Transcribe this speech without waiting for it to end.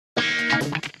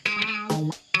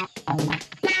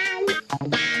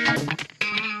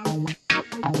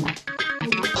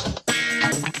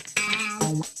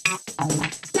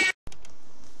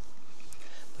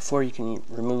can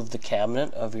remove the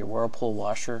cabinet of your Whirlpool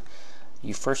washer,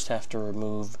 you first have to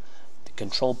remove the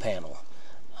control panel.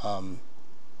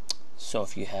 So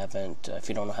if you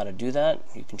don't know how to do that,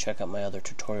 you can check out my other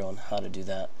tutorial on how to do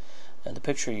that. And the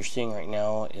picture you're seeing right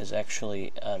now is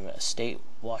actually an Estate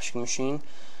washing machine,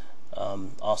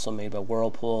 also made by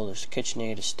Whirlpool. There's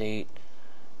KitchenAid, Estate,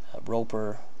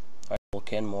 Roper,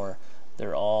 Kenmore.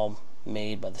 They're all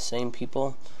made by the same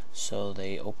people, so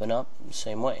they open up the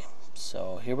same way.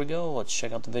 So here we go. Let's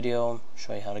check out the video,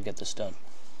 show you how to get this done.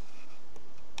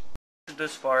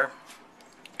 This far,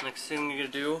 next thing you're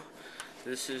going to do,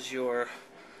 this is your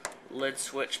lid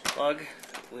switch plug.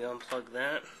 We unplug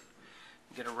that.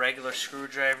 Get a regular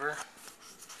screwdriver.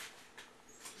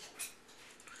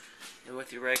 And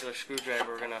with your regular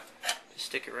screwdriver, we're going to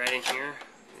stick it right in here.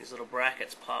 These little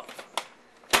brackets pop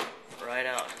right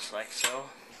out, just like so.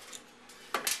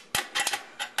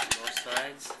 On both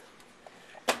sides.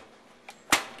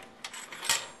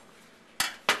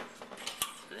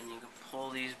 Then you can pull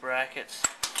these brackets,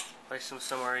 place them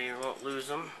somewhere you won't lose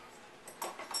them.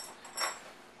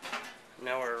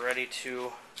 Now we're ready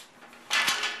to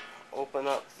open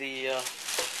up the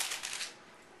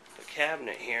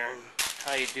cabinet here. And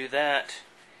how you do that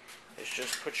is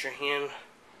just put your hand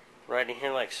right in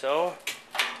here like so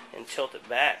and tilt it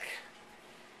back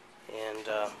and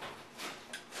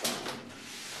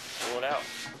pull it out.